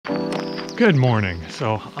Good morning.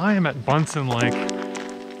 So I am at Buntzen Lake.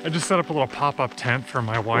 I just set up a little pop-up tent for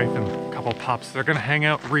my wife and a couple pups. They're gonna hang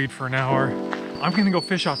out, read for an hour. I'm gonna go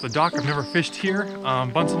fish off the dock. I've never fished here.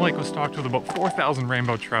 Buntzen Lake was stocked with about 4,000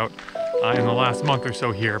 rainbow trout in the last month or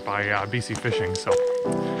so here by BC Fishing. So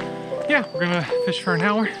yeah, we're gonna fish for an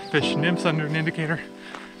hour, fish nymphs under an indicator,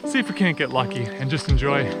 see if we can't get lucky, and just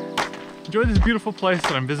enjoy this beautiful place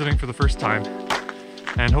that I'm visiting for the first time.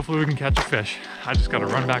 And hopefully we can catch a fish. I just gotta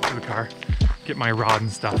run back to the car, get my rod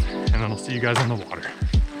and stuff, and then I'll see you guys on the water.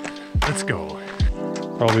 Let's go.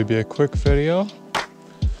 Probably be a quick video,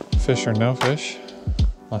 fish or no fish,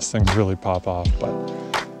 unless things really pop off. But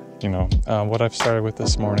you know, what I've started with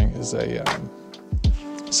this morning is a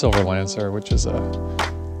silver lancer, which is an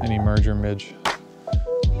emerger midge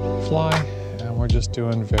fly, and we're just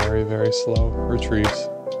doing very, very slow retrieves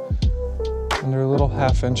under a little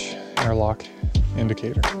 1/2-inch airlock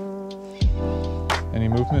indicator. Any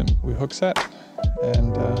movement we hook set,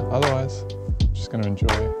 and otherwise just going to enjoy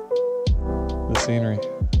the scenery.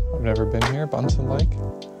 I've never been here. Buntzen Lake,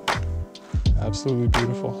 absolutely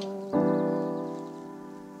beautiful.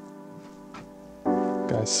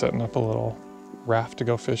 Guy's setting up a little raft to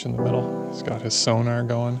go fish in the middle. He's got his sonar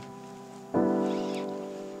going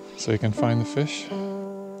so he can find the fish.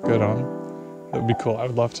 Good on him. It would be cool. I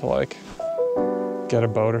would love to like get a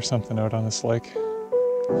boat or something out on this lake,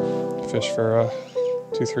 fish for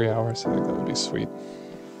 2-3 hours. I think that would be sweet.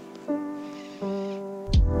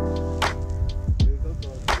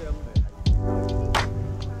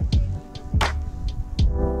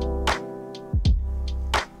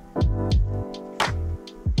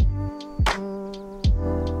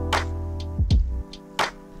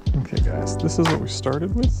 Okay guys, this is what we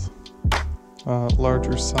started with.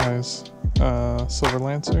 Larger size silver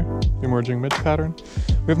lancer, emerging midge pattern.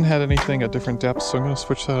 We haven't had anything at different depths, so I'm going to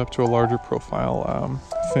switch that up to a larger profile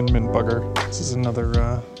thin mint bugger. This is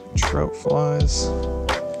another trout flies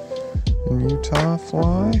in Utah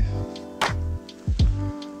fly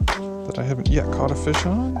that I haven't yet caught a fish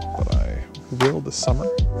on, but I will this summer.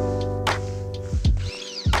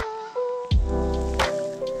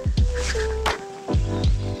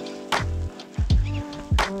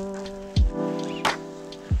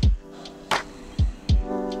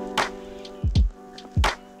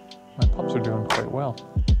 Are doing quite well.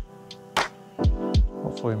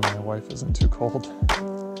 Hopefully my wife isn't too cold. You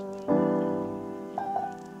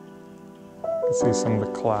can see some of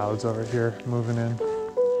the clouds over here moving in.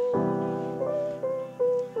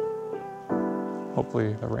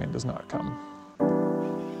 Hopefully the rain does not come. A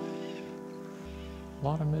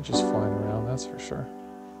lot of midges flying around, that's for sure.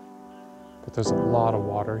 But there's a lot of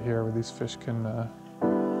water here where these fish can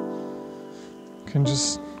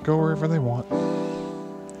just go wherever they want.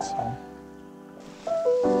 So.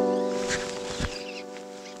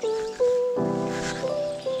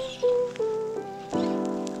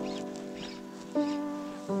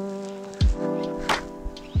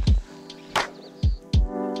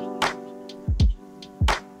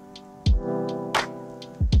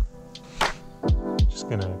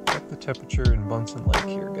 Gonna check the temperature in Buntzen Lake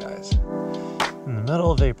here, guys. In the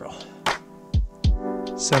middle of April.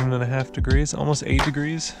 7.5 degrees, almost 8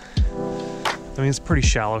 degrees. I mean, it's pretty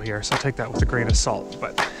shallow here, so I'll take that with a grain of salt,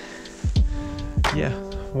 but yeah,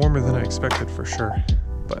 warmer than I expected for sure.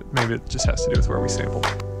 But maybe it just has to do with where we sampled.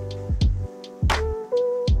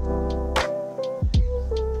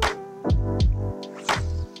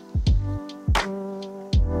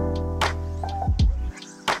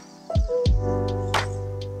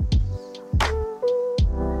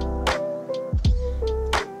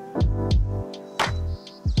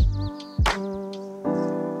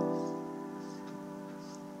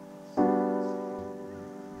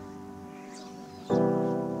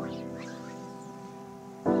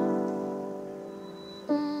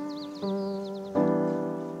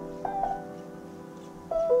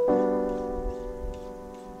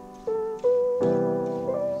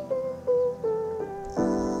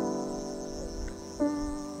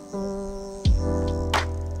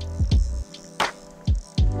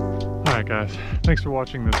 Alright guys, thanks for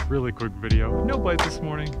watching this really quick video. No bites this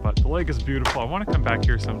morning, but the lake is beautiful. I want to come back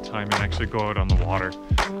here sometime and actually go out on the water.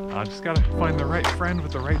 Just gotta find the right friend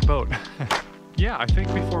with the right boat. Yeah, I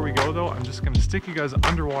think before we go though, I'm just gonna stick you guys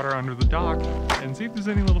underwater under the dock and see if there's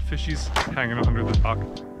any little fishies hanging out under the dock.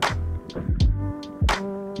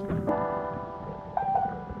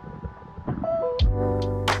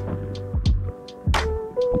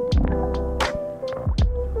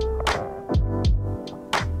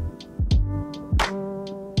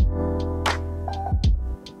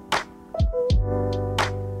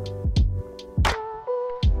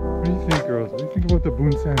 What do you think, girls? What do you think about the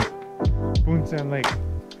Buntzen? Buntzen Lake.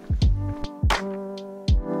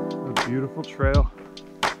 A beautiful trail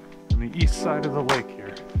on the east side of the lake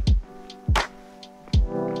here.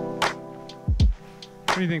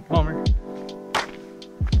 What do you think, Palmer?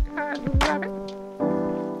 I love it.